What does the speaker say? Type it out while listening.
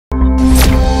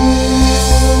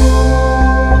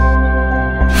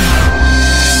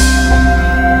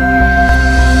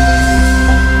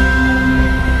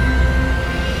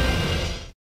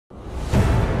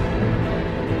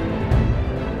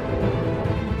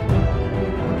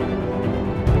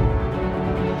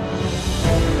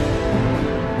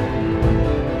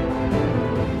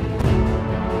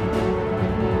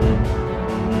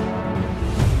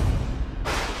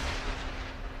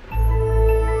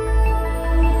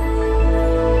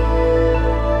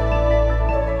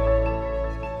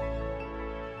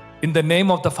In the name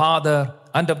of the Father,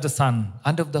 and of the Son,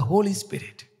 and of the Holy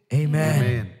Spirit. Amen.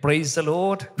 Amen. Praise the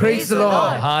Lord. Praise the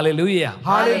Lord. Hallelujah.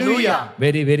 Hallelujah.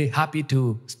 Very, very happy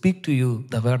to speak to you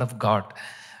the word of God.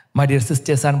 My dear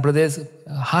sisters and brothers,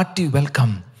 hearty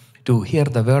welcome to hear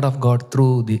the word of God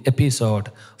through the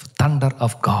episode Thunder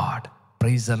of God.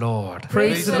 Praise the Lord.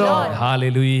 Praise the Lord.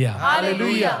 Hallelujah.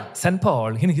 Hallelujah. St.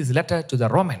 Paul, in his letter to the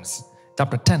Romans,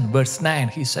 chapter 10, verse 9,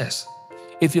 he says,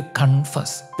 if you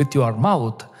confess with your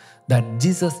mouth that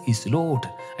Jesus is Lord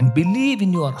and believe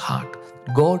in your heart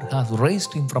God has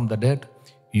raised him from the dead,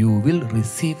 you will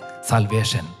receive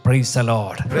salvation. Praise the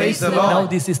Lord. Praise the Lord. Now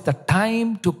this is the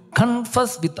time to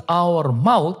confess with our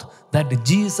mouth that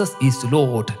Jesus is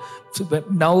Lord. So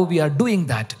now we are doing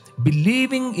that,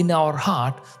 believing in our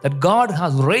heart that God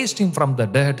has raised him from the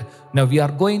dead. Now we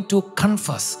are going to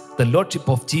confess the Lordship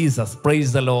of Jesus.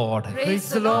 Praise the Lord. Praise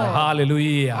the Lord.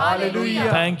 Hallelujah. Hallelujah.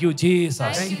 Thank you,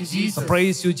 Jesus. Thank you, Jesus.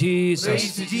 Praise you, Jesus.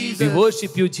 Praise you, Jesus. We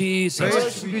worship you, Jesus.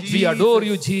 Worship you, We Jesus. adore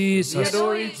you, Jesus. We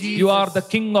adore you, Jesus. You are the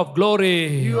King of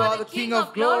glory. You are the King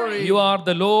of glory. You are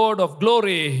the Lord of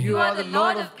glory. You are the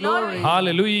Lord of glory.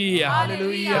 Hallelujah.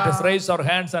 Hallelujah. Let us raise our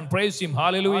hands and praise him.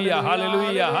 Hallelujah.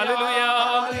 Hallelujah.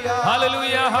 Hallelujah.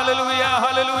 Hallelujah. Hallelujah.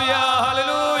 Hallelujah.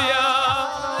 Hallelujah.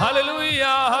 Hallelujah.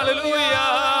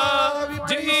 Hallelujah.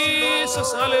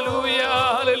 Jesus. Hallelujah.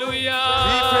 Hallelujah.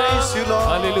 We praise you, Lord.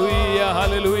 Hallelujah.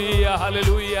 Hallelujah.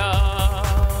 Hallelujah.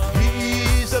 He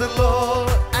is the Lord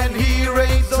and he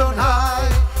reigns on high.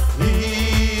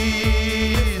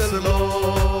 He is the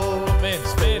Lord. Amen.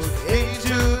 Amen.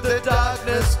 Into the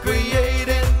darkness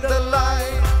creating the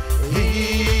light. He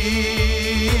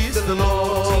is the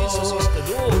Lord. Jesus is the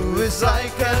Lord. Who is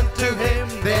like unto him,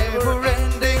 never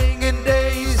ending in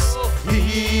days.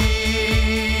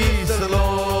 He is the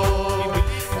Lord.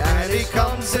 And he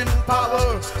comes in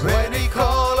power when he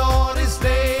calls on his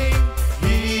name.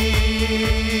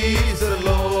 He is the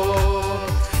Lord.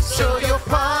 Show your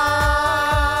power,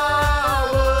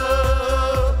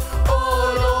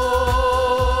 oh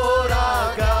Lord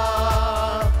our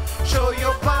God. Show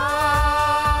your power,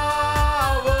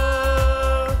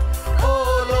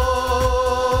 oh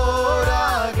Lord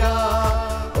our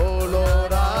God. Oh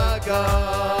Lord our God.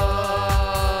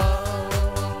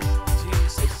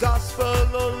 The gospel,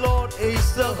 oh Lord,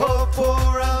 is the hope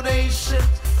for our nation.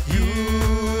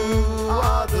 You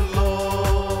are the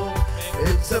Lord.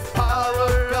 It's the power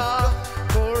of God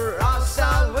for our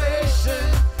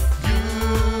salvation. You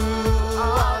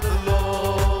are the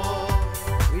Lord.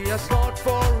 We are sought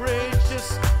for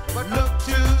riches, but look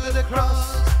to the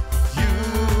cross. You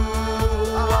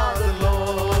are the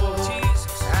Lord.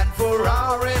 Jesus. And for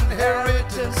our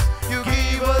inheritance, you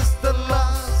give us the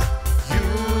lost. You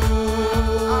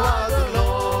are the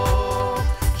Lord.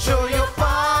 Show your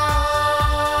power,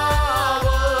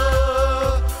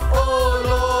 oh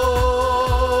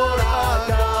Lord our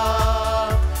God.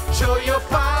 Show your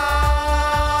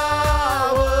power,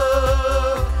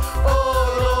 oh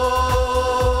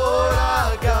Lord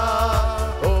our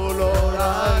God. Oh Lord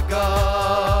our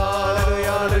God.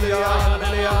 Hallelujah,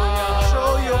 hallelujah, hallelujah.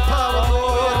 Show your power,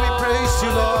 Lord. We praise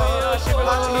you, Lord.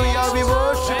 Hallelujah, we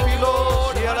worship you, Lord.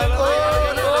 Glory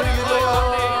to you,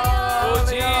 Lord. Glory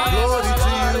to you. Glory to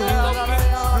you,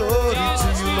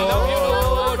 Lord.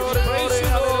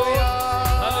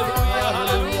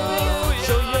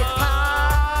 Show your power,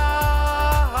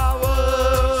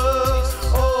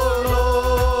 oh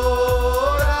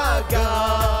Lord our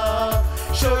God.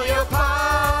 Show your power,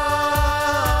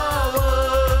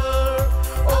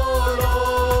 oh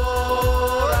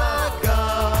Lord our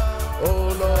God. Oh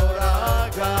Lord our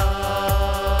God.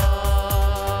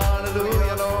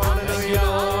 Hallelujah, Lord. Hallelujah.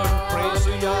 Praise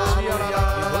you, Lord.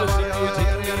 We worship you, Jesus.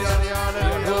 We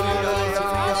adore you, Lord.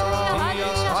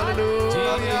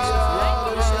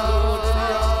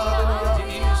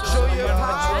 Show your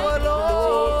power,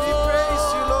 Lord. We praise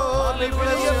you, Lord. We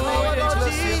bless your name. We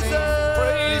bless your name.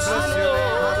 Praise We bless you, your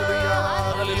name. Lord.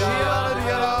 Hallelujah.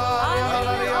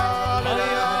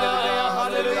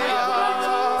 Hallelujah.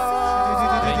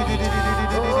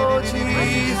 Oh,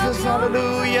 Jesus.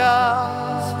 Hallelujah.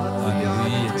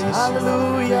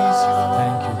 Hallelujah.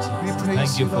 Thank you, Jesus.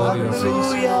 Thank you for your presence.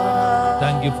 Hallelujah.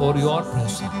 Thank you for your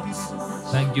presence.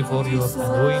 Thank you for your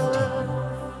anointing.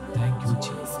 Thank you,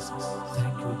 Jesus.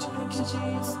 Thank you,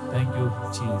 Jesus. Thank you,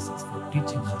 Jesus, for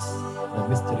teaching us the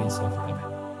mysteries of heaven.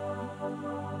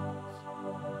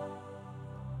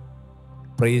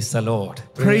 Praise the Lord.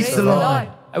 Praise the Lord.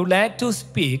 I would like to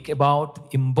speak about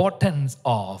importance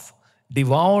of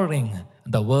devouring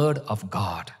the word of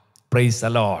God. Praise the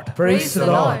Lord. Praise the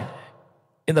Lord.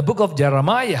 In the book of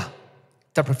Jeremiah,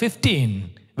 chapter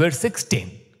 15, verse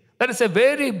 16, there is a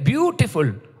very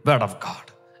beautiful word of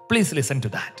God. Please listen to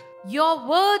that. Your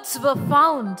words were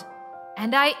found,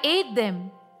 and I ate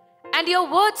them, and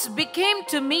your words became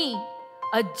to me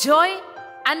a joy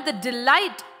and the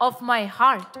delight of my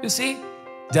heart. You see,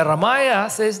 Jeremiah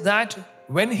says that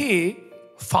when he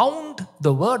found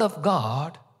the word of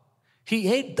God,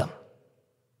 he ate them.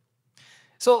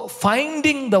 So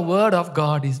finding the word of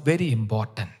God is very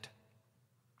important.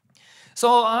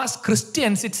 So as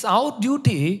Christians, it's our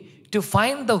duty to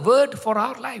find the word for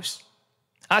our lives.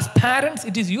 As parents,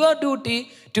 it is your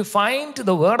duty to find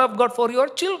the word of God for your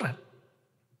children.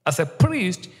 As a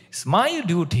priest, it's my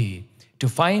duty to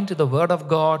find the word of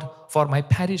God for my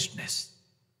parishioners.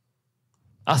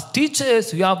 As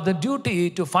teachers, you have the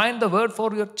duty to find the word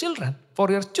for your children,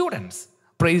 for your students.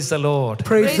 Praise the Lord.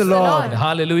 Praise the Lord.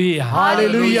 Hallelujah.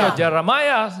 Hallelujah. So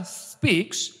Jeremiah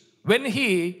speaks, when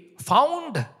he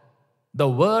found the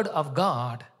word of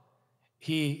God,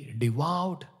 he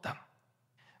devoured them.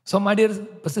 So my dear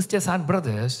sisters and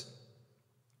brothers,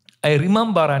 I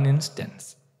remember an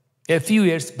instance. A few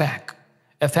years back,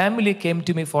 a family came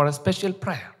to me for a special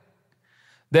prayer.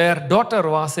 Their daughter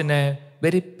was in a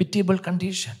very pitiable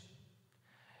condition.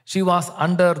 She was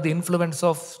under the influence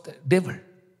of the devil.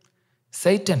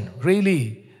 Satan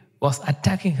really was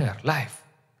attacking her life.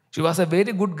 She was a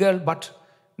very good girl, but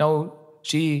now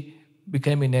she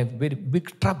became in a very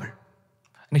big trouble.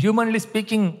 And humanly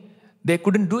speaking, they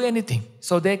couldn't do anything.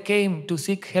 So they came to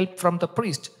seek help from the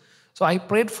priest. So I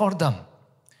prayed for them.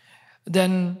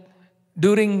 Then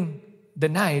during the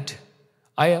night,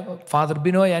 Father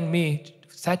Binoy and me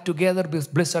sat together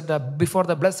before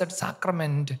the Blessed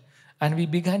Sacrament, and we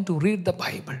began to read the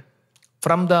Bible.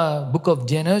 From the book of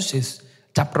Genesis,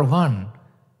 chapter 1,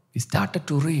 we started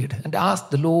to read and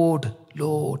asked the Lord,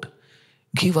 Lord,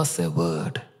 give us a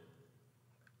word.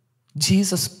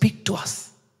 Jesus, speak to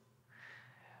us.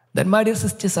 Then, my dear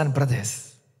sisters and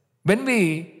brothers, when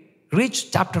we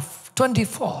reached chapter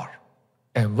 24,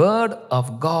 a word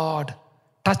of God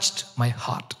touched my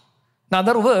heart. In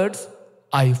other words,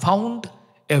 I found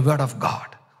a word of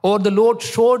God, or the Lord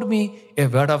showed me a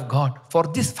word of God for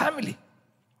this family.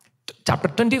 Chapter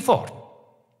 24,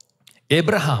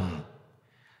 Abraham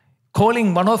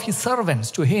calling one of his servants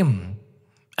to him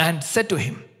and said to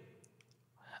him,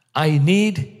 I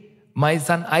need my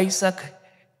son Isaac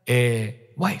a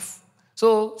wife.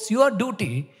 So it's your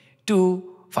duty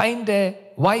to find a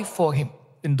wife for him.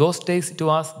 In those days,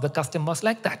 the custom was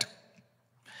like that.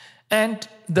 And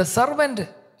the servant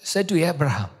said to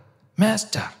Abraham,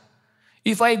 Master,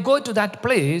 if I go to that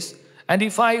place and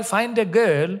if I find a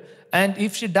girl and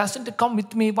if she doesn't come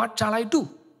with me, what shall I do?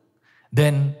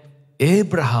 Then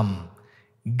Abraham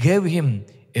gave him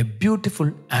a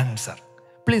beautiful answer.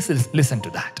 Please listen to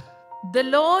that. The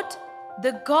Lord,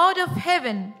 the God of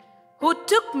heaven, who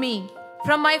took me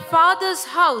from my father's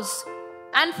house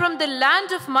and from the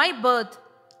land of my birth,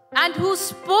 and who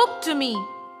spoke to me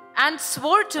and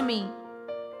swore to me,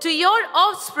 to your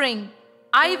offspring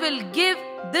I will give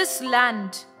this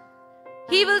land.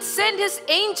 He will send his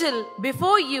angel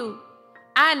before you,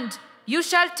 and you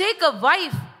shall take a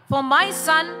wife for my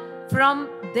son from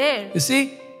there. You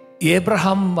see,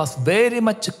 Abraham was very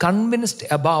much convinced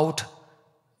about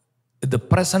the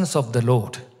presence of the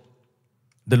Lord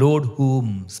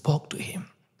whom spoke to him,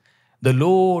 the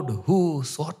Lord who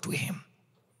swore to him.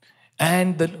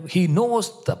 And he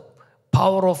knows the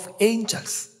power of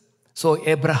angels. So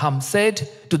Abraham said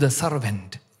to the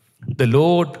servant, the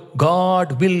Lord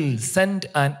God will send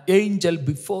an angel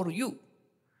before you.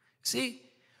 See,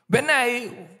 when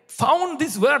I found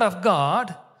this word of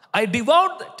God, I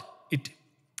devoured it.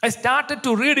 I started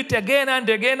to read it again and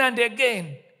again and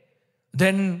again.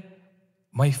 Then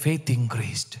my faith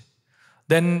increased.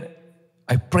 Then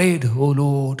I prayed, oh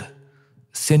Lord,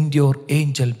 send your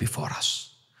angel before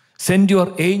us. Send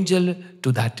your angel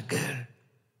to that girl.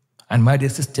 And my dear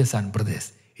sisters and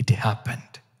brothers, it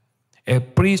happened. A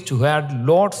priest who had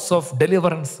lots of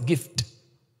deliverance gift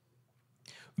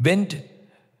went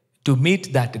to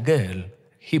meet that girl.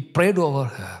 He prayed over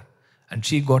her and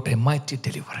she got a mighty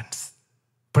deliverance.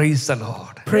 Praise the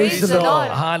Lord. Praise the Lord.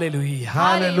 Hallelujah.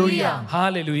 Hallelujah.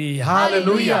 Hallelujah.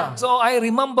 Hallelujah. So I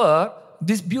remember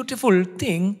this beautiful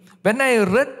thing. When I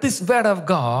read this word of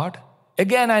God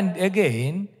again and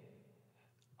again,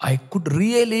 I could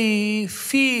really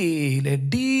feel a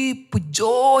deep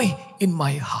joy in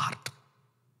my heart.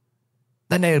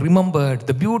 Then I remembered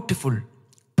the beautiful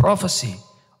prophecy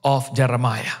of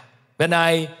Jeremiah. When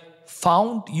I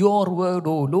found your word,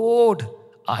 O Lord,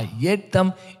 I ate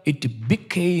them. It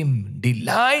became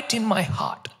delight in my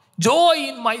heart, joy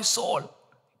in my soul.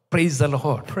 Praise the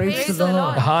Lord. Praise the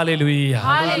Lord. Hallelujah.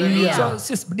 Hallelujah.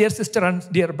 So, dear sister and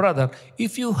dear brother,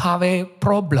 if you have a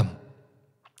problem,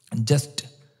 just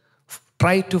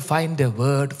try to find a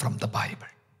word from the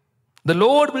Bible. The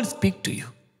Lord will speak to you.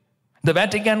 The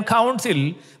Vatican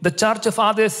Council, the Church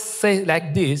Fathers say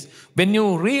like this: when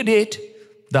you read it,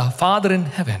 the Father in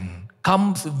heaven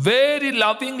comes very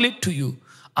lovingly to you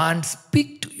and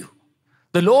speak to you.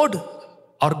 The Lord,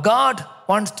 our God,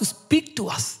 wants to speak to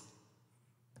us.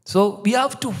 So we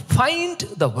have to find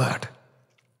the word.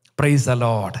 Praise the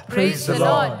Lord. Praise the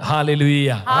Lord.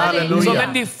 Hallelujah. Hallelujah. So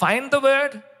when we find the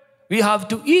word, we have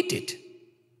to eat it.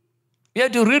 We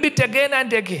have to read it again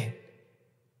and again.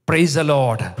 Praise the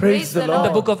Lord. Praise the In the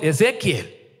Lord. book of Ezekiel,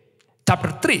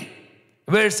 chapter 3,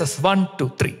 verses 1 to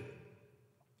 3.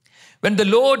 When the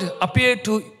Lord appeared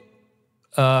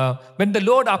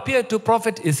to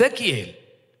prophet Ezekiel,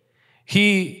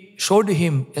 he showed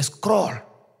him a scroll.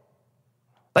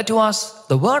 That was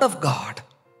the word of God.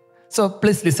 So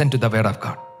please listen to the word of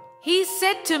God. He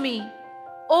said to me,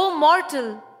 O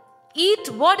mortal, eat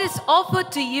what is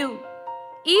offered to you.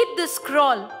 Eat the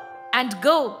scroll and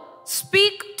go,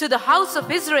 speak to the house of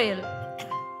Israel.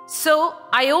 So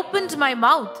I opened my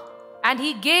mouth, and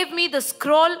he gave me the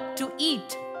scroll to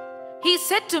eat. He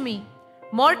said to me,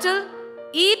 Mortal,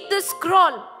 eat the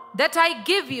scroll that I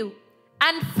give you,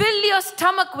 and fill your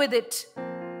stomach with it.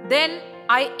 Then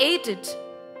I ate it,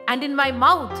 and in my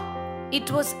mouth it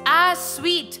was as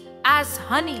sweet as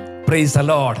honey. Praise the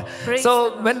Lord. Praise So the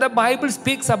Lord. when the Bible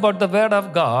speaks about the word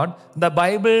of God, the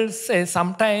Bible says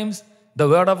sometimes the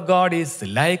word of God is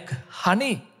like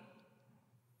honey.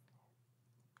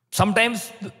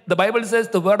 Sometimes the Bible says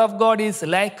the word of God is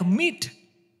like meat.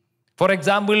 For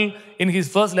example, in his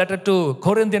first letter to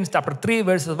Corinthians chapter 3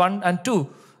 verses 1 and 2,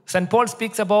 St. Paul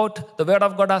speaks about the word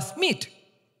of God as meat.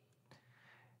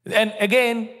 And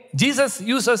again, Jesus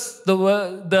uses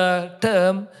the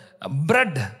term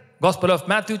bread. Gospel of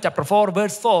Matthew chapter 4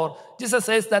 verse 4, Jesus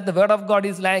says that the word of God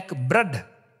is like bread.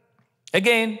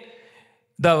 Again,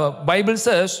 the Bible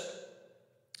says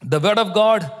the word of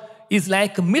God is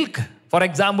like milk. For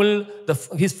example,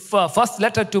 his first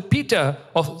letter of Peter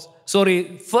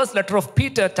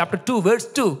chapter 2 verse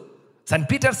 2, St.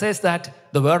 Peter says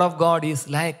that the word of God is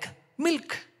like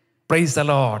milk. Praise the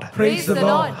Lord. Praise the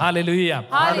Lord. Hallelujah.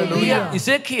 Hallelujah.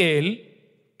 Ezekiel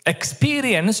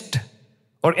experienced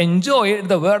or enjoyed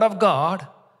the word of God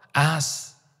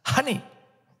as honey,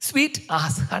 sweet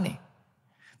as honey.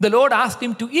 The Lord asked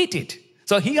him to eat it.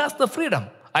 So he has the freedom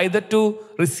either to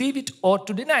receive it or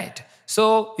to deny it.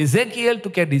 So Ezekiel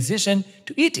took a decision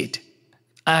to eat it.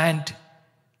 And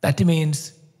that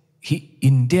means he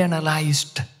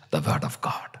internalized the word of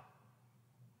God.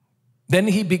 Then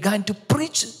he began to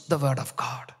preach the word of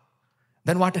God.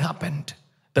 Then what happened?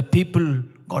 The people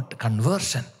got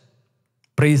conversion.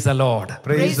 Praise the Lord.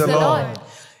 Praise the Lord.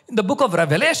 In the book of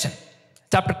Revelation,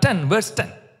 chapter 10, verse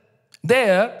 10,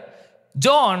 there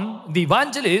John, the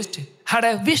evangelist, had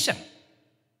a vision.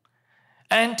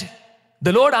 And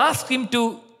the Lord asked him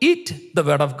to eat the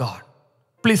word of God.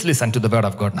 Please listen to the word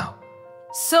of God now.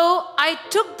 So I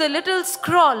took the little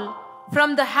scroll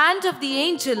from the hand of the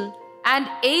angel and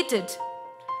ate it.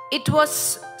 It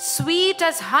was sweet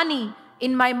as honey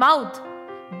in my mouth,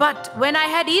 but when I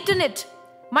had eaten it,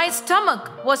 my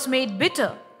stomach was made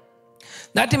bitter.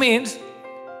 That means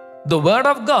the word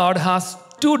of God has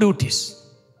two duties.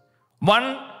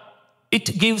 One,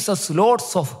 it gives us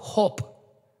loads of hope,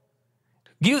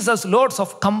 gives us loads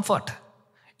of comfort.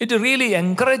 It really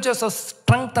encourages us,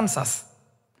 strengthens us.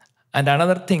 And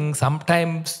another thing,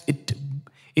 sometimes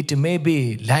it may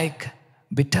be like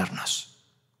bitterness.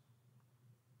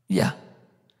 Yeah.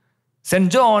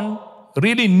 St. John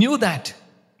really knew that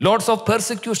lots of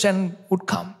persecution would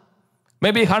come.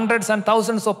 Maybe hundreds and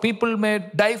thousands of people may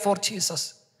die for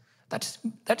Jesus.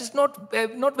 That is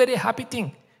not very happy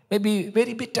thing. Maybe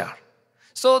very bitter.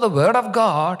 So the word of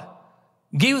God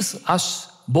gives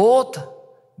us both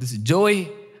this joy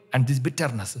and this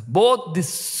bitterness. Both this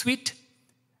sweet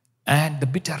and the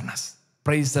bitterness.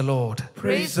 Praise the Lord.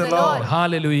 Praise the Lord.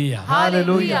 Hallelujah.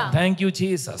 Hallelujah. Thank you,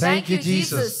 Jesus. Thank you,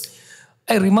 Jesus.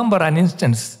 I remember an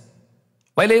instance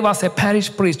while I was a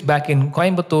parish priest back in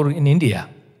Coimbatore in India.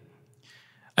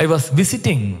 I was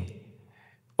visiting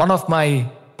one of my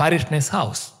parishioners'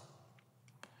 house.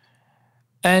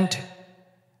 And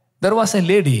there was a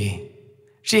lady.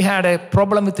 She had a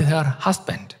problem with her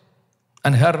husband.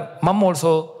 And her mom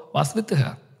also was with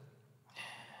her.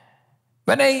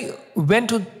 When I went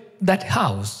to that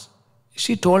house,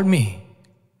 she told me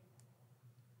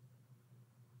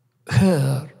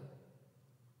her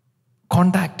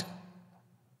contact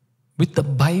with the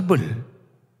Bible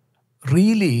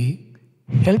really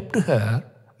helped her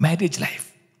marriage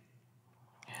life.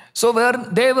 So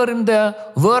they were in the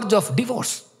verge of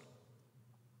divorce.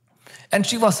 And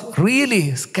she was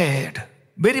really scared,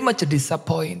 very much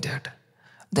disappointed.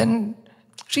 Then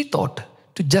she thought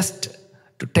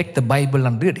to take the Bible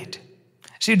and read it.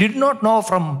 She did not know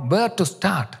from where to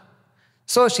start.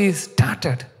 So she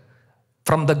started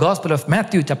from the Gospel of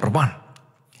Matthew chapter 1.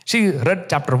 She read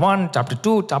chapter 1, chapter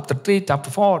 2, chapter 3,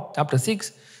 chapter 4, chapter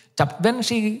 6. When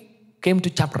she came to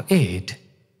chapter 8,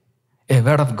 a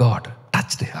word of God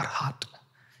touched her heart.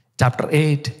 Chapter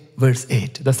 8, verse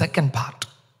 8, the second part.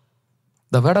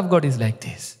 The word of God is like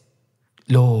this.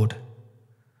 Lord,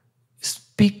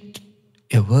 speak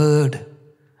a word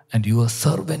and your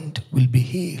servant will be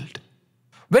healed.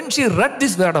 When she read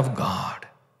this word of God,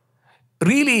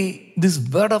 really this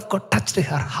word of God touched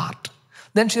her heart.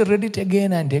 Then she read it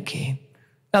again and again.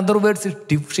 In other words,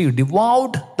 she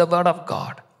devoured the word of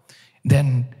God.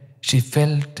 Then she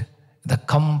felt the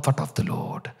comfort of the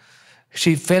Lord.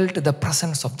 She felt the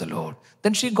presence of the Lord.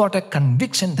 Then she got a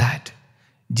conviction that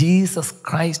Jesus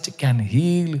Christ can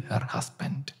heal her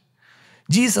husband.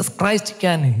 Jesus Christ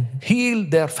can heal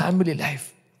their family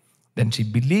life. Then she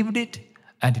believed it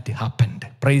and it happened.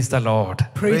 Praise the Lord.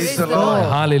 Praise the Lord.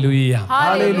 Hallelujah.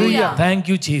 Hallelujah. Thank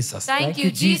you, Jesus. Thank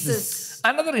you, Jesus.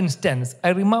 Another instance, I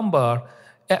remember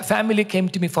a family came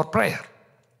to me for prayer.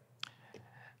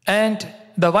 And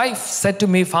the wife said to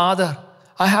me, Father,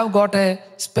 I have got a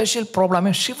special problem.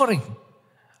 I'm shivering.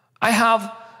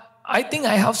 I think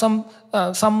I have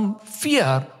some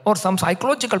fear or some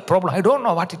psychological problem. I don't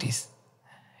know what it is.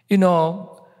 You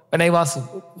know, when I was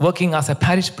working as a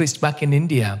parish priest back in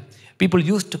India, people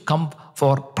used to come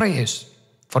for prayers,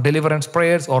 for deliverance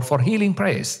prayers or for healing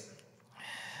prayers.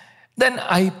 Then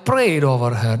I prayed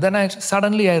over her. Then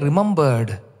suddenly I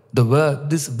remembered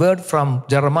this word from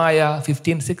Jeremiah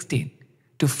 15:16.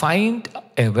 To find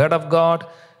a word of God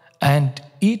and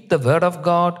eat the word of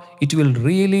God, it will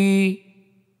really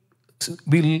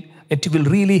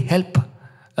help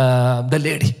the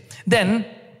lady. Then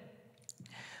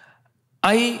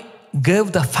I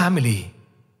gave the family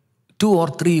 2 or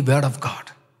 3 word of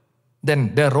God.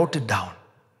 Then they wrote it down.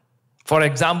 For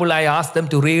example, I asked them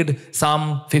to read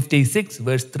Psalm 56,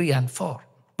 verse 3 and 4.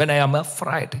 When I am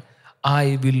afraid,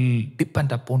 I will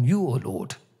depend upon you, O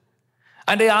Lord.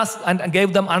 And I asked and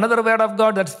gave them another word of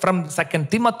God that's from 2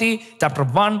 Timothy chapter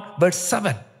 1, verse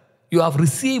 7. You have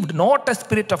received not a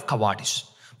spirit of cowardice,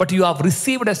 but you have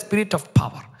received a spirit of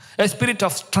power, a spirit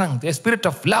of strength, a spirit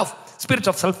of love, spirit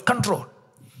of self-control.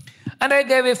 And I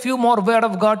gave a few more word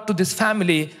of God to this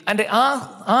family, and I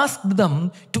asked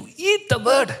them to eat the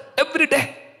word every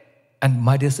day. And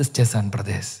my dear sisters and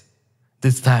brothers,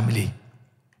 this family,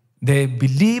 they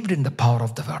believed in the power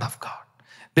of the word of God.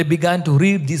 They began to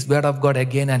read this word of God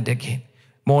again and again.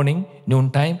 Morning,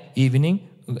 noontime, evening,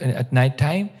 at night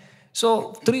time.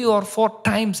 So 3 or 4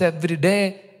 times every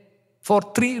day, for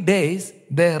 3 days,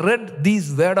 they read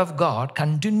this word of God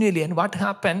continually. And what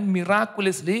happened?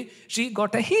 Miraculously, she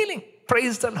got a healing.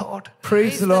 Praise the Lord.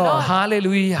 Praise the Lord.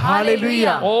 Hallelujah.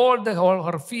 Hallelujah. All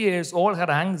her fears, all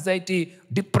her anxiety,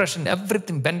 depression,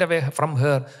 everything went away from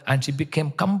her and she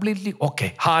became completely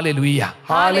okay. Hallelujah.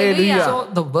 Hallelujah. So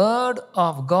the word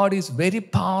of God is very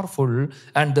powerful,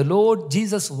 and the Lord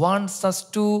Jesus wants us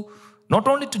to not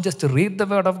only to just read the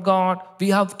word of God, we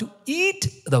have to eat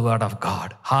the word of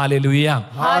God. Hallelujah.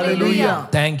 Hallelujah.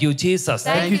 Thank you, Jesus.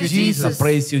 Thank you, Jesus.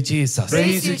 Praise you, Jesus.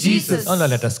 Praise you, Jesus. Now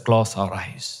let us close our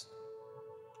eyes.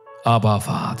 Abba,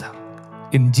 Father,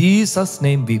 in Jesus'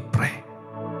 name we pray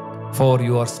for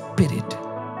your spirit.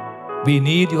 We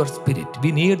need your spirit.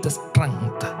 We need the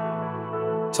strength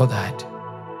so that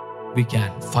we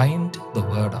can find the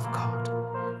word of God.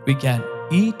 We can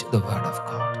eat the word of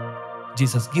God.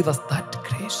 Jesus, give us that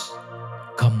grace.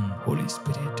 Come, Holy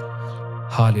Spirit.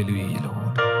 Hallelujah,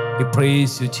 Lord. We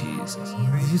praise you, Jesus.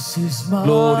 This is my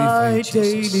Glorify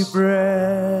Jesus. daily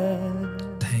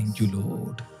bread. Thank you,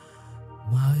 Lord.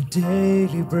 My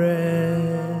daily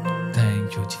bread.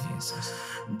 Thank you, Jesus.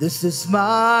 This is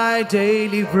my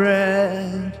daily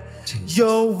bread. Jesus.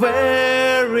 Your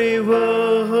very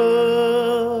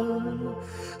word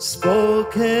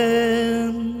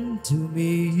spoken to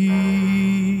me,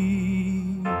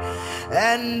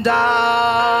 and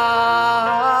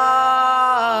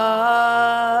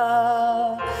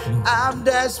I'm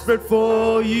desperate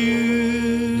for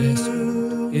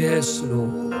you. Yes,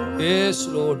 Lord. Yes,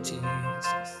 Lord Jesus.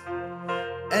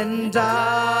 And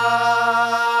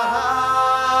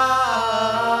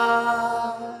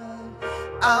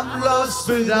I'm lost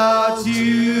without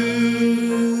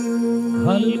you.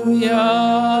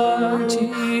 Hallelujah,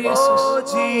 Jesus. Oh,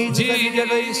 Jesus, I need your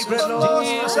daily bread, Lord.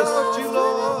 Jesus. Without you,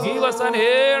 Lord. Give us an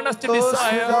earnest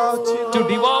desire without you, to Lord.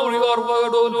 devour your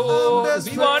word, O Lord.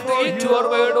 We want to eat your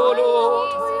word, O Lord.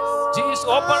 Jesus,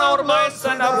 open our minds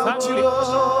and our family.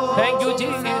 Thank you,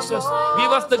 Jesus.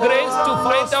 Give us the grace to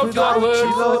find out your word,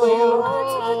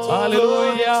 Lord.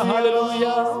 Hallelujah,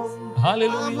 hallelujah,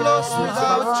 hallelujah.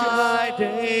 Without you, my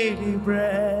daily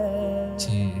bread.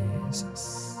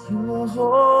 Jesus. Your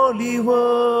holy word.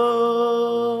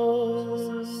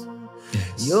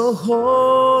 Your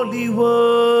holy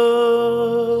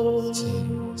word.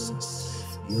 Jesus.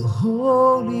 Your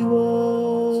holy word.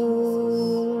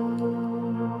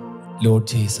 Lord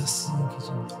Jesus,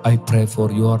 I pray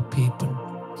for your people.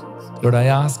 Lord, I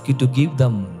ask you to give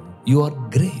them your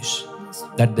grace,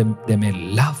 that they may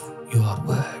love your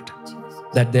word,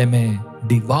 that they may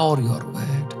devour your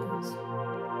word.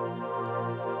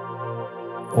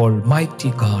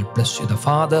 Almighty God, bless you, the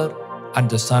Father and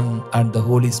the Son and the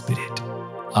Holy Spirit.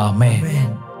 Amen.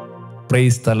 Amen.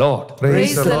 Praise the Lord.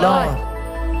 Praise the Lord.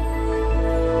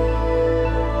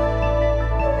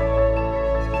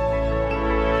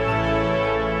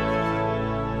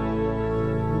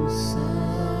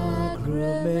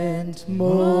 Sacrament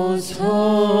most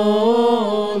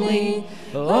holy,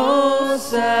 O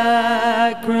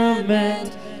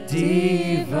sacrament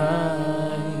divine,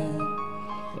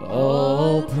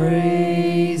 all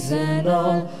praise and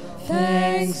all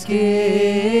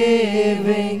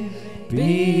thanksgiving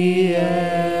be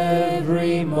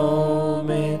every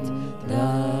moment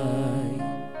thine.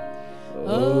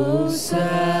 O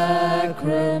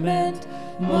sacrament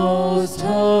most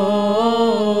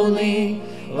holy,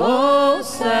 O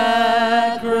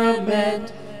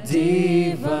sacrament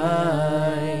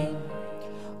divine,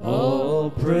 all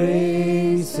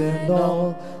praise and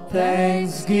all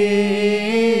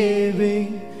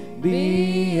thanksgiving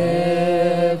be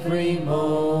every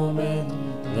moment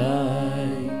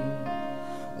thine.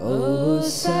 O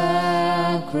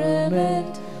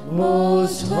sacrament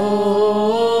most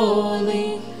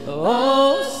holy,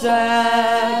 O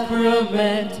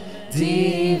sacrament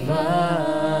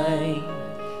divine,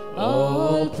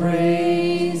 all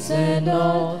praise and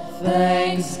all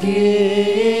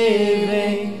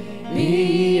thanksgiving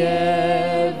be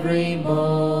every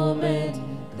moment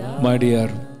thine. My dear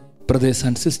brothers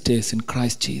and sisters in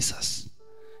Christ Jesus,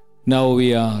 now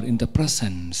we are in the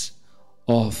presence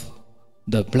of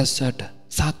the Blessed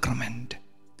Sacrament.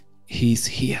 He is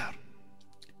here.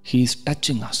 He is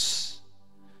touching us.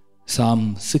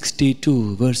 Psalm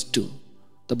 62 verse 2,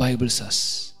 the Bible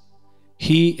says,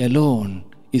 He alone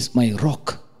is my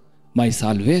rock, my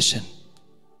salvation,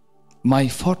 my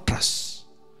fortress,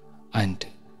 and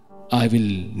I will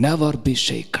never be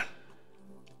shaken.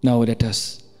 Now let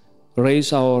us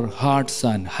raise our hearts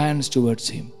and hands towards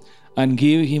Him and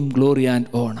give Him glory and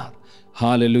honor.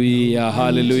 Hallelujah,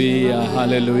 hallelujah,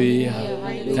 hallelujah.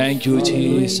 Thank you,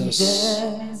 Jesus.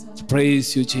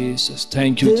 Praise you, Jesus.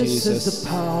 Thank you, This Jesus. is the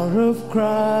power of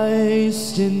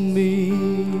Christ in me.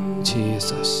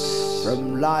 Jesus.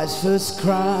 From life's first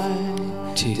cry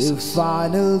to Jesus.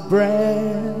 final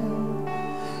breath,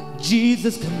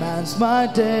 Jesus commands my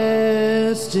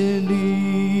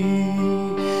destiny.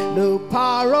 No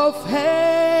power of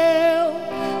hell,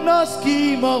 no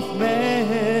scheme of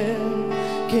man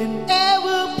can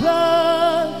ever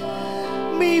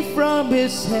pluck me from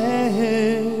His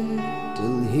hand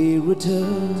till He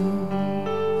returns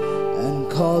and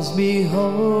calls me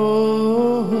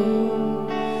home.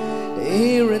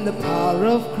 Here in the power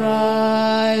of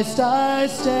Christ I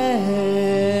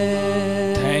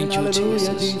stand. Thank you, Hallelujah,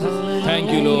 Jesus.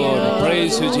 Thank you, Lord.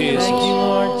 Praise you, Jesus.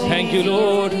 Thank you,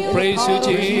 Lord. Praise you,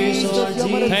 Jesus.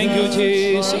 Thank you,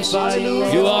 Jesus.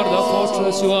 You are the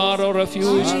fortress. You are our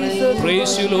refuge.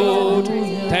 Praise you, Lord.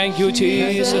 Thank you,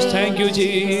 Jesus. Thank you,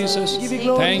 Jesus.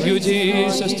 Thank you,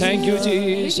 Jesus. Thank you,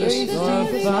 Jesus.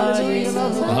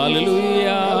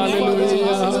 Hallelujah.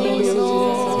 Hallelujah. Hallelujah.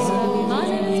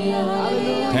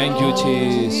 Thank you,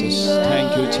 Jesus.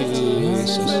 Thank you,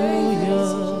 Jesus.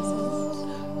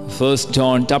 1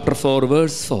 John chapter 4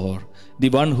 verse 4. The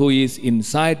one who is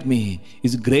inside me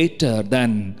is greater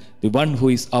than the one who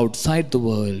is outside the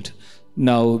world.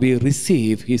 Now we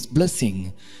receive His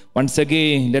blessing. Once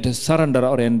again, let us surrender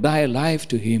our entire life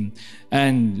to Him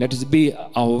and let us be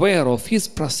aware of His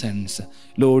presence.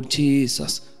 Lord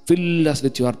Jesus, fill us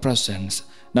with your presence.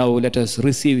 Now let us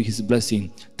receive His blessing.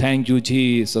 Thank you,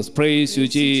 Jesus. Praise you,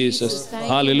 Jesus.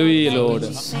 Hallelujah, Lord.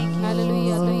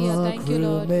 Hallelujah, hallelujah. Thank you,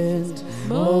 Lord.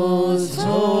 Most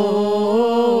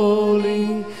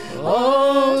holy,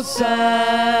 O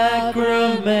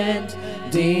sacrament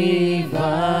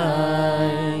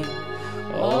divine,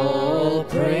 all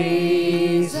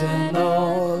praise and all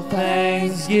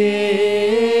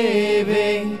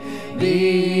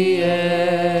be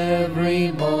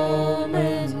every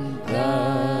moment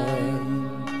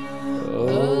thine.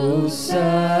 O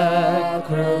sacrament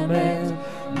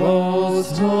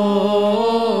most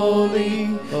holy,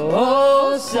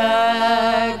 O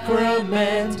sacrament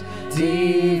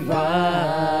divine.